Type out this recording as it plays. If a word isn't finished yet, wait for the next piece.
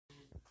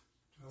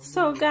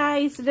So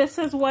guys, this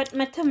is what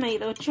my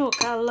tomato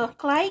choka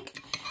look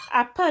like.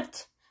 I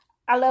put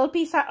a little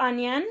piece of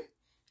onion,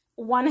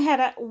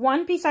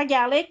 one piece of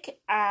garlic,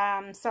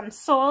 some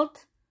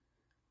salt,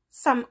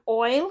 some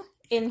oil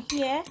in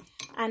here,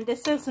 and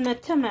this is my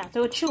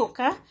tomato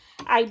choka.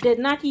 I did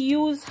not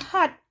use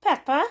hot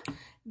pepper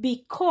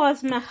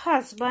because my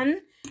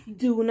husband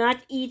do not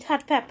eat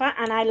hot pepper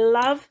and I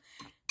love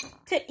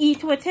to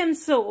eat with him,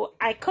 so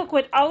I cook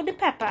without the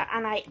pepper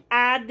and I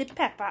add the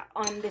pepper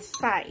on the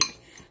side.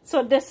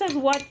 So this is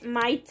what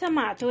my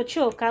tomato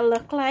choka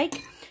look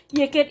like.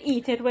 You could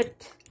eat it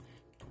with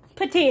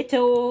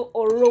potato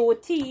or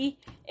roti.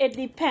 It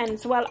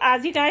depends. Well,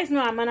 as you guys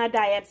know, I'm on a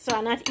diet, so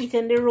I'm not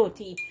eating the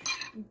roti,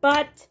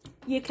 but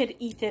you could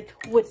eat it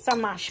with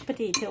some mashed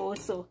potato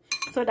also.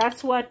 So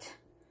that's what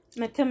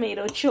my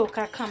tomato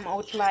choka come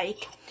out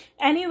like.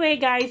 Anyway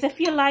guys, if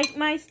you like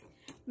my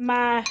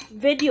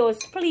videos,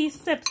 please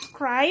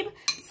subscribe.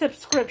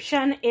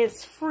 Subscription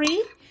is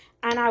free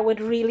and I would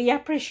really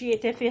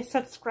appreciate if you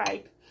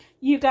subscribe.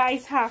 You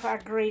guys have a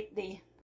great day.